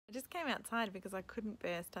just came outside because I couldn't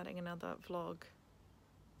bear starting another vlog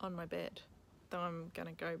on my bed, though I'm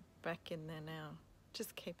gonna go back in there now,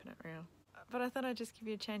 just keeping it real. But I thought I'd just give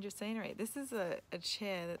you a change of scenery. This is a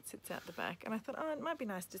chair that sits out the back, and I thought, oh, it might be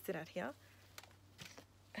nice to sit out here.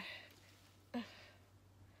 I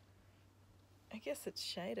guess it's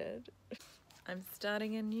shaded. I'm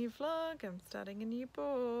starting a new vlog, I'm starting a new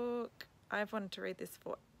book. I've wanted to read this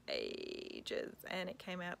for ages, and it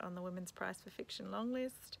came out on the Women's Prize for Fiction long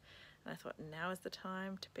list, and I thought now is the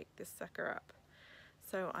time to pick this sucker up.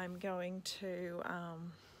 So I'm going to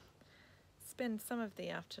spend some of the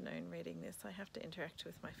afternoon reading this. I have to interact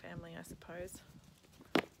with my family, I suppose.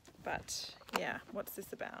 But yeah, what's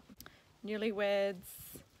this about? Newlyweds,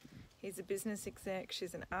 he's a business exec,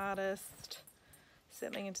 she's an artist,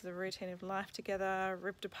 settling into the routine of life together,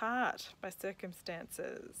 ripped apart by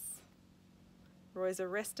circumstances. Roy's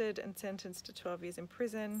arrested and sentenced to 12 years in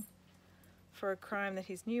prison for a crime that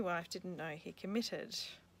his new wife didn't know he committed.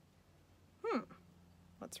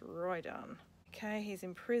 What's Roy done? Okay, he's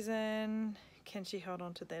in prison. Can she hold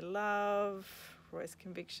on to their love? Roy's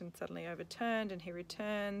conviction suddenly overturned and he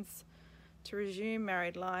returns to resume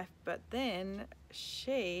married life, but then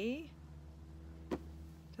she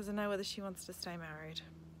doesn't know whether she wants to stay married.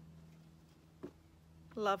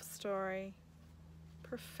 Love story.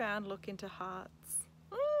 Profound look into hearts.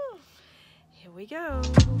 Here we go.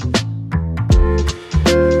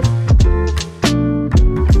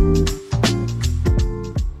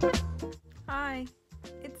 Hi,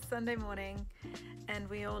 it's Sunday morning, and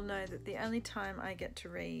we all know that the only time I get to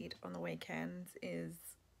read on the weekends is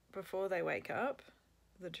before they wake up,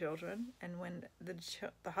 the children, and when the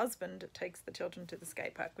husband takes the children to the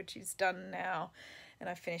skate park, which he's done now, and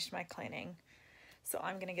I've finished my cleaning. So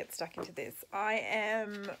I'm going to get stuck into this. I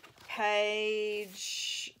am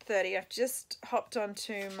page 30. I've just hopped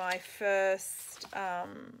onto my first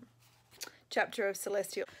chapter of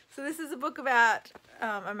Celestial. So this is a book about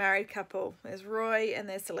a married couple. There's Roy and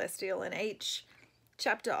there's Celestial, and each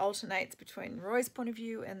chapter alternates between Roy's point of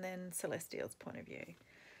view and then Celestial's point of view.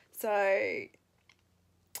 So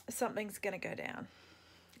something's going to go down.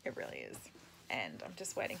 It really is. And I'm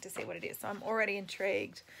just waiting to see what it is. So I'm already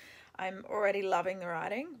intrigued. I'm already loving the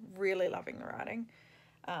writing, really loving the writing.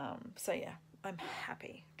 So yeah, I'm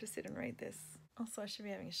happy to sit and read this. Also, I should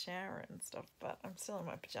be having a shower and stuff, but I'm still in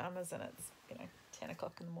my pajamas and it's, 10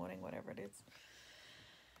 o'clock in the morning, whatever it is.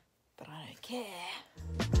 But I don't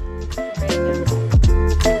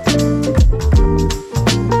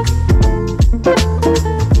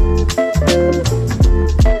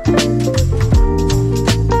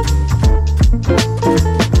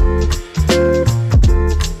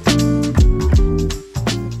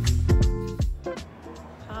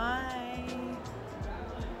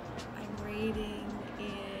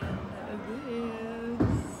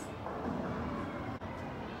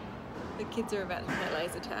The kids are about to play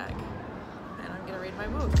laser tag, and I'm going to read my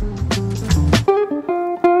book.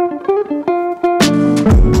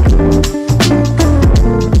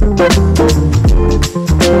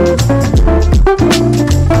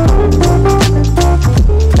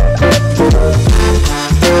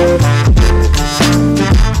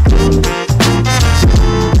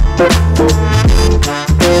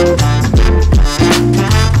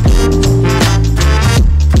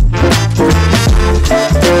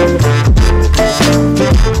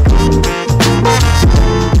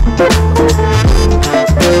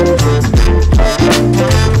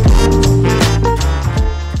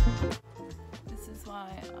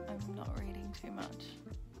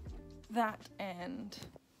 That and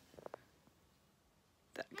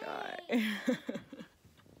that guy.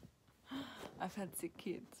 I've had sick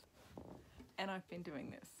kids and I've been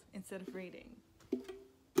doing this instead of reading. Yeah,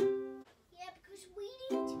 because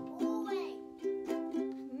reading's boring.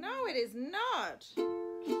 No, it is not.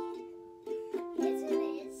 Yes, it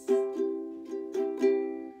is.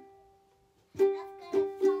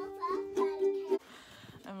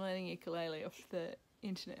 I'm learning ukulele off the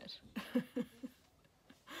internet.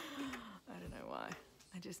 I don't know why.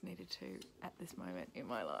 I just needed to at this moment in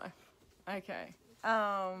my life. Okay.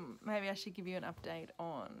 Maybe I should give you an update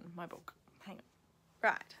on my book. Hang on.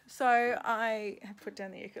 Right. So I have put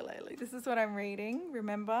down the ukulele. This is what I'm reading.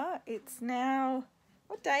 Remember, it's now,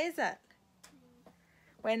 what day is it?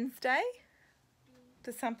 Wednesday?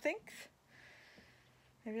 The something?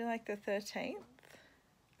 Maybe like the 13th?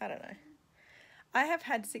 I don't know. I have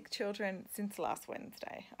had sick children since last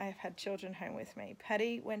Wednesday. I have had children home with me.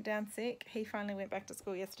 Paddy went down sick. He finally went back to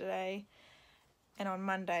school yesterday. And on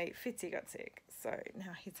Monday, Fitzy got sick. So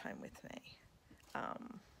now he's home with me.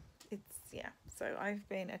 it's, yeah. So I've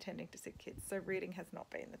been attending to sick kids, so reading has not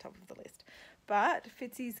been the top of the list. But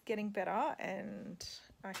Fitzy's getting better, and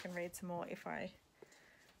I can read some more if I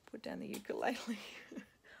put down the ukulele.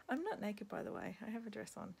 I'm not naked, by the way. I have a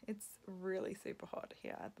dress on. It's really super hot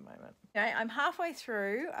here at the moment. Okay, I'm halfway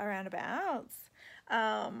through around abouts.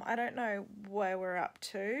 I don't know where we're up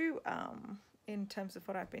to in terms of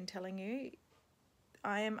what I've been telling you.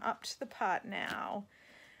 I am up to the part now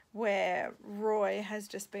where Roy has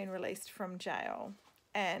just been released from jail,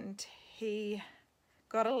 and he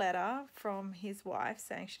got a letter from his wife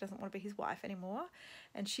saying she doesn't want to be his wife anymore,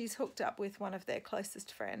 and she's hooked up with one of their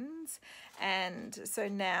closest friends. And so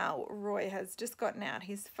now Roy has just gotten out.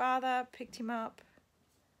 His father picked him up,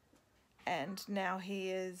 and now he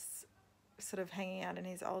is sort of hanging out in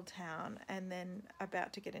his old town and then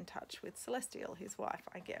about to get in touch with Celestial, his wife,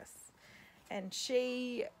 I guess. And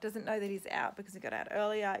she doesn't know that he's out because he got out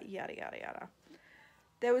earlier, yada, yada, yada.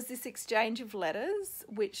 There was this exchange of letters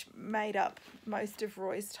which made up most of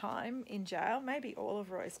Roy's time in jail, maybe all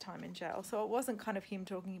of Roy's time in jail. So it wasn't kind of him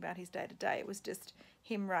talking about his day-to-day. It was just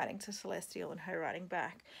him writing to Celestial and her writing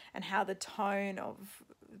back, and how the tone of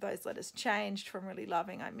those letters changed from really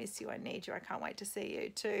loving, I miss you, I need you, I can't wait to see you,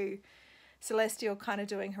 to Celestial kind of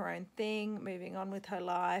doing her own thing, moving on with her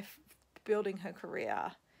life, building her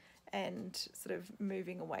career, and sort of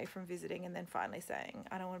moving away from visiting, and then finally saying,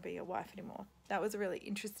 I don't want to be your wife anymore. That was a really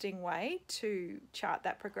interesting way to chart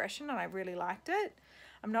that progression, and I really liked it.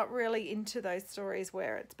 I'm not really into those stories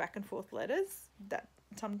where it's back and forth letters. That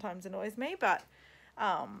sometimes annoys me, but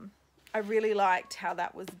I really liked how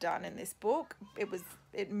that was done in this book.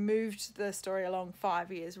 It moved the story along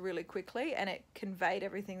 5 years really quickly, and it conveyed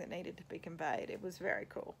everything that needed to be conveyed. It was very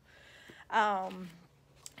cool.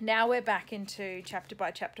 Now we're back into chapter by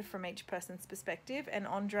chapter from each person's perspective, and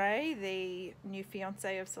Andre, the new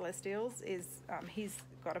fiance of Celestial's, is he's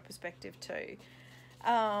got a perspective too.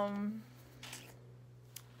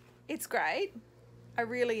 It's great. I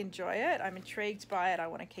really enjoy it. I'm intrigued by it. I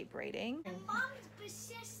want to keep reading. And Mom's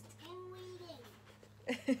persist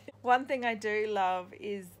in reading. One thing I do love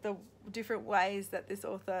is the different ways that this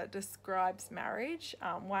author describes marriage.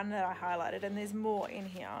 One that I highlighted, and there's more in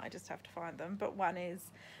here, I just have to find them, but one is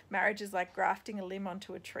marriage is like grafting a limb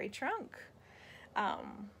onto a tree trunk.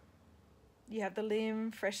 You have the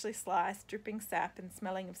limb freshly sliced, dripping sap and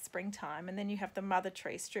smelling of springtime, and then you have the mother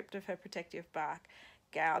tree stripped of her protective bark,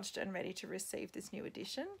 gouged and ready to receive this new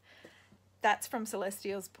addition. That's from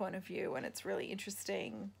Celestial's point of view, and it's really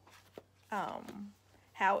interesting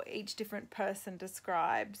how each different person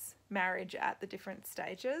describes marriage at the different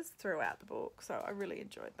stages throughout the book. So I really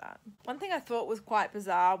enjoyed that. One thing I thought was quite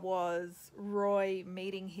bizarre was Roy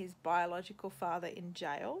meeting his biological father in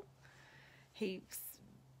jail. He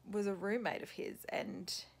was a roommate of his,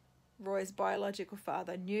 and Roy's biological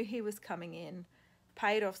father knew he was coming in,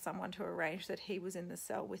 paid off someone to arrange that he was in the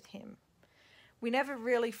cell with him. We never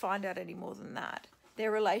really find out any more than that.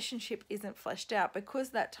 Their relationship isn't fleshed out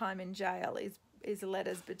because that time in jail is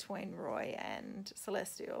letters between Roy and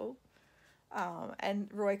Celestial, and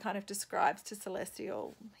Roy kind of describes to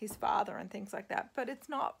Celestial his father and things like that, but it's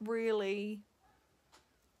not really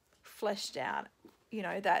fleshed out, you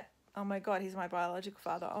know, that, oh my God, he's my biological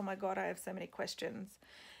father, oh my God, I have so many questions,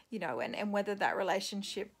 you know, and whether that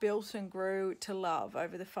relationship built and grew to love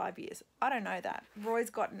over the 5 years. I don't know that. Roy's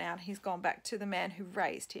gotten out, he's gone back to the man who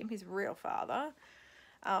raised him, his real father.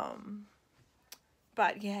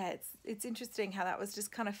 But yeah, it's interesting how that was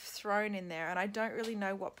just kind of thrown in there, and I don't really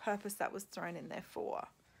know what purpose that was thrown in there for.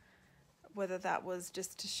 Whether that was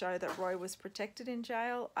just to show that Roy was protected in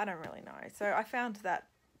jail, I don't really know. So I found that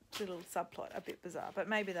little subplot a bit bizarre, but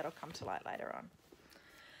maybe that'll come to light later on.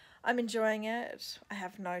 I'm enjoying it. I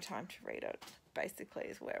have no time to read it, basically,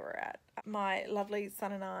 is where we're at. My lovely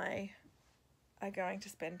son and I are going to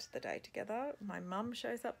spend the day together. My mum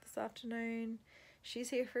shows up this afternoon.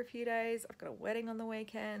 She's here for a few days. I've got a wedding on the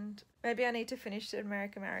weekend. Maybe I need to finish the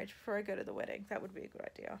American Marriage before I go to the wedding. That would be a good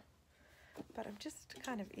idea. But I'm just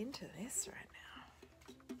kind of into this right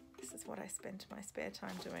now. This is what I spend my spare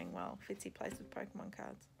time doing while Fitzy plays with Pokemon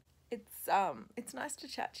cards. It's nice to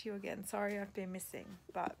chat to you again. Sorry I've been missing,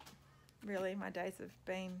 but really my days have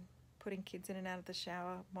been putting kids in and out of the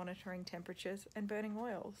shower, monitoring temperatures and burning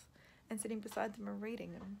oils, and sitting beside them and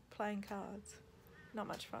reading and playing cards. Not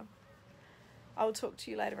much fun. I'll talk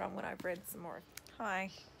to you later on when I've read some more. Hi,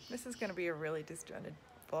 this is going to be a really disjointed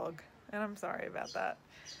vlog, and I'm sorry about that.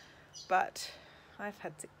 But I've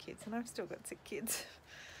had sick kids, and I've still got sick kids.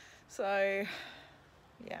 So,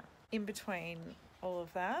 yeah. In between all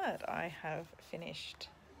of that, I have finished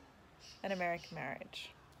An American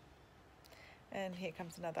Marriage. And here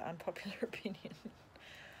comes another unpopular opinion.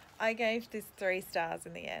 I gave this 3 stars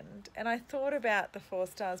in the end, and I thought about the 4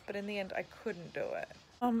 stars, but in the end I couldn't do it.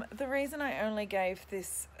 The reason I only gave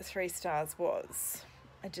this 3 stars was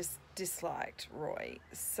I just disliked Roy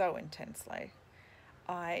so intensely.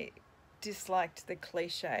 I disliked the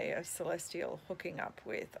cliche of Celestial hooking up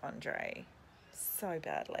with Andre so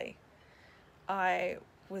badly. I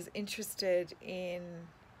was interested in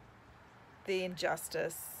the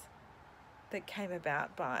injustice that came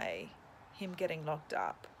about by him getting locked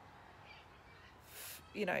up,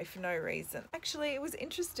 you know, for no reason. Actually, it was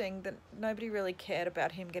interesting that nobody really cared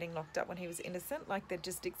about him getting locked up when he was innocent. Like, they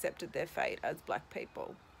just accepted their fate as black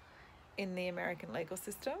people in the American legal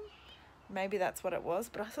system. Maybe that's what it was,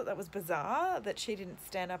 but I thought that was bizarre that she didn't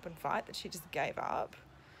stand up and fight, that she just gave up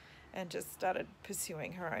and just started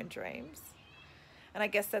pursuing her own dreams. And I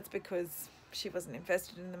guess that's because she wasn't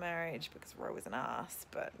invested in the marriage, because Roy was an ass,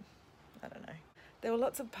 but I don't know. There were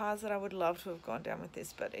lots of paths that I would love to have gone down with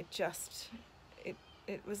this, but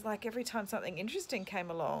it was like every time something interesting came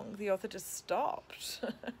along, the author just stopped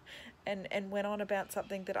and went on about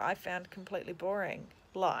something that I found completely boring,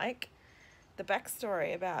 like the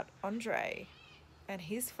backstory about Andre and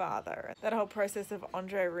his father. That whole process of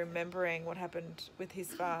Andre remembering what happened with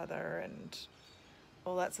his father and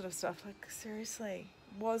all that sort of stuff. Like, seriously,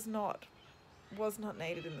 was not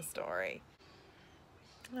needed in the story.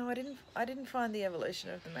 No, I didn't find the evolution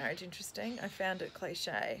of the marriage interesting. I found it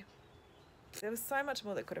cliche. There was so much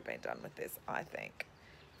more that could have been done with this, I think,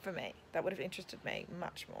 for me. That would have interested me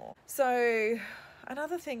much more. So,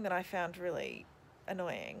 another thing that I found really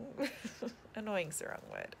annoying, annoying's the wrong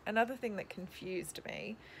word, another thing that confused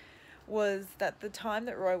me was that the time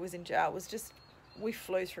that Roy was in jail was just, we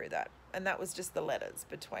flew through that, and that was just the letters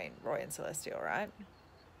between Roy and Celestial, right?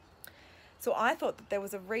 So I thought that there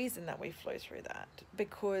was a reason that we flew through that,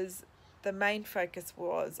 because the main focus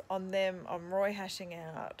was on them, on Roy hashing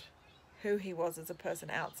out who he was as a person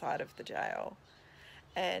outside of the jail,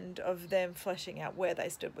 and of them fleshing out where they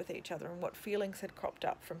stood with each other and what feelings had cropped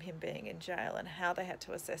up from him being in jail and how they had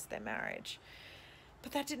to assess their marriage.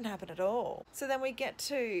 But that didn't happen at all. So then we get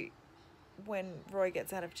to when Roy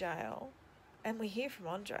gets out of jail and we hear from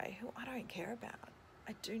Andre, who I don't care about.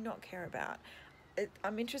 I do not care about.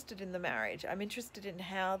 I'm interested in the marriage. I'm interested in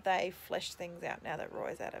how they flesh things out now that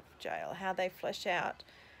Roy's out of jail, how they flesh out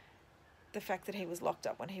the fact that he was locked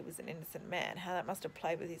up when he was an innocent man, how that must have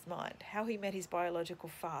played with his mind, how he met his biological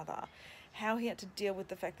father, how he had to deal with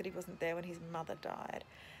the fact that he wasn't there when his mother died,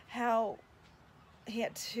 how he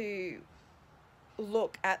had to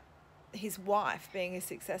look at his wife being a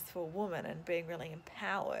successful woman and being really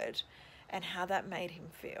empowered, and how that made him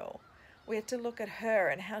feel. We had to look at her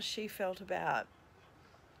and how she felt about,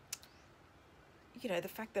 you know, the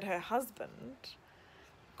fact that her husband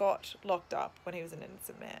got locked up when he was an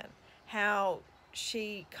innocent man, how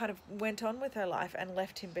she kind of went on with her life and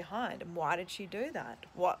left him behind. And why did she do that?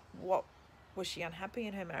 What was she unhappy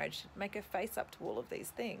in her marriage? Make her face up to all of these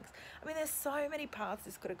things. I mean, there's so many paths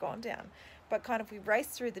this could have gone down, but kind of we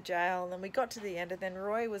raced through the jail and then we got to the end, and then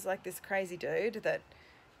Roy was like this crazy dude that,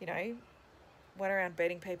 you know, went around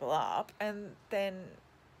beating people up, and then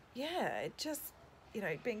yeah, it just, you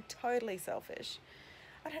know, being totally selfish.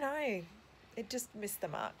 I don't know, it just missed the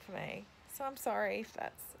mark for me. So I'm sorry if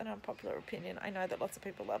that's an unpopular opinion. I know that lots of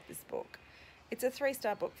people love this book. It's a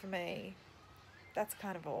 3-star book for me. That's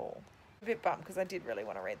kind of all. I'm a bit bummed because I did really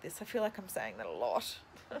want to read this. I feel like I'm saying that a lot.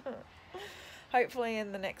 Hopefully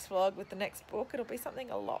in the next vlog with the next book, it'll be something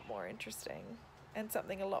a lot more interesting and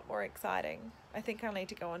something a lot more exciting. I think I'll need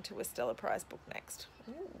to go on to a Stella Prize book next.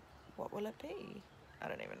 Ooh, what will it be? I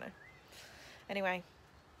don't even know. Anyway,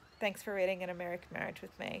 thanks for reading An American Marriage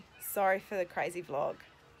with me. Sorry for the crazy vlog.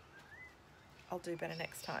 I'll do better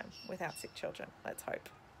next time without sick children. Let's hope.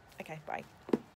 Okay, bye.